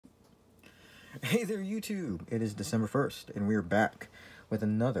Hey there, YouTube! It is December 1st, and we're back with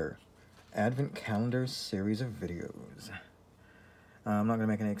another Advent Calendar series of videos. I'm not going to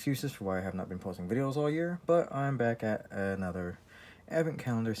make any excuses for why I have not been posting videos all year, but I'm back at another Advent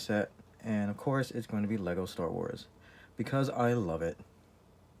Calendar set, and of course it's going to be LEGO Star Wars, because I love it.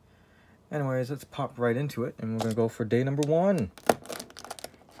 Anyways, let's pop right into it, and we're going to go for day number 1.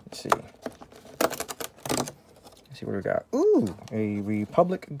 Let's see. Let's see what we got. Ooh, a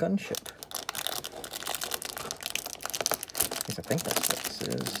Republic gunship. I think that's what this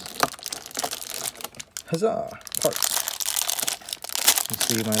is. Huzzah! Parts. You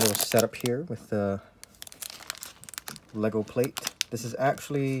see my little setup here with the Lego plate. This is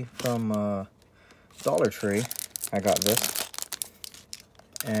actually from Dollar Tree. I got this.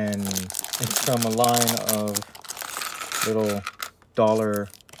 And it's from a line of little dollar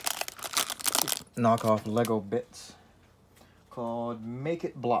knockoff Lego bits called Make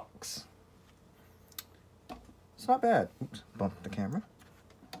It Blocks. It's not bad. Oops, bumped the camera.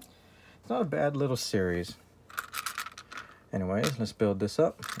 It's not a bad little series. Anyways, let's build this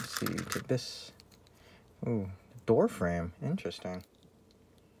up. Let's see, take this. Ooh, door frame. Interesting.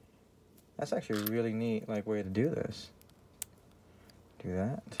 That's actually a really neat way to do this. Do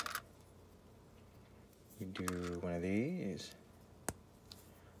that. You do one of these.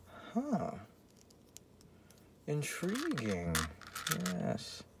 Huh. Intriguing.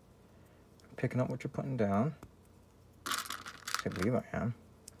 Yes. Picking up what you're putting down. I believe I am.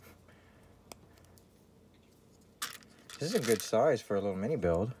 This is a good size for a little mini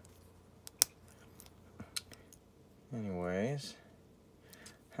build. Anyways,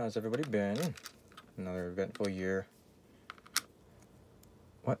 how's everybody been? Another eventful year.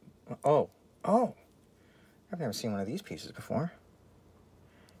 What? Oh! I've never seen one of these pieces before.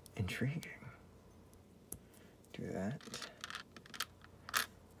 Intriguing. Do that.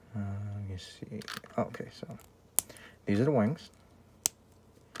 Let me see. Oh, okay, so these are the wings.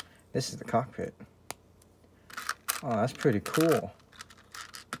 This is the cockpit. Oh, that's pretty cool.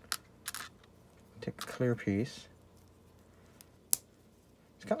 Take a clear piece.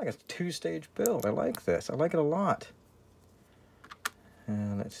 It's kind of like a two-stage build. I like this. I like it a lot.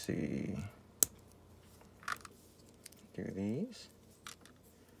 And let's see. Do these.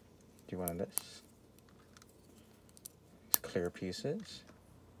 Do one of this. These clear pieces.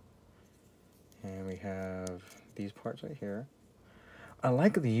 And we have these parts right here. I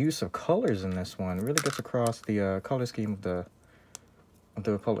like the use of colors in this one. It really gets across the color scheme of the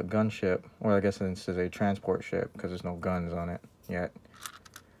Republic gunship. Or I guess this is a transport ship because there's no guns on it yet.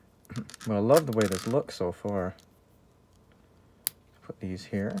 But I love the way this looks so far. Put these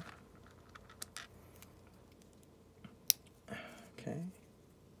here. Okay.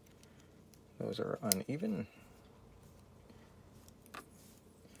 Those are uneven.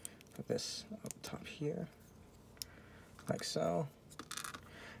 Put this up top here, like so.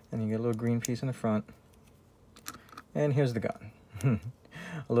 And you get a little green piece in the front. And here's the gun. A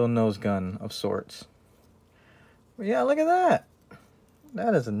little nose gun of sorts. But yeah, look at that.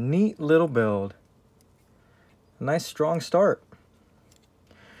 That is a neat little build. A nice strong start.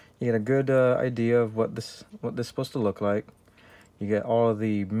 You get a good idea of what this is supposed to look like. You get all of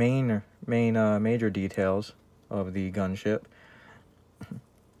the major details of the gunship.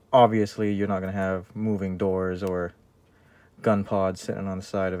 Obviously, you're not going to have moving doors or gun pods sitting on the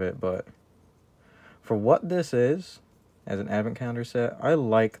side of it, but for what this is, as an advent calendar set, I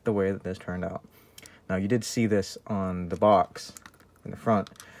like the way that this turned out. Now, you did see this on the box in the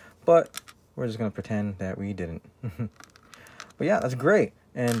front, but we're just going to pretend that we didn't. But yeah, that's great.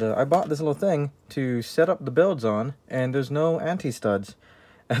 And I bought this little thing to set up the builds on, and there's no anti-studs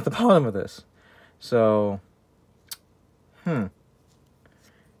at the bottom of this. So, he's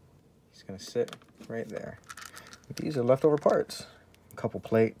going to sit right there. These are leftover parts. A couple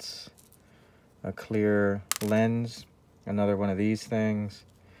plates, a clear lens, another one of these things,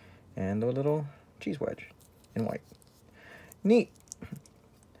 and a little cheese wedge in white. Neat.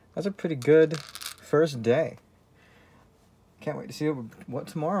 That's a pretty good first day. Can't wait to see what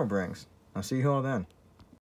tomorrow brings. I'll see you all then.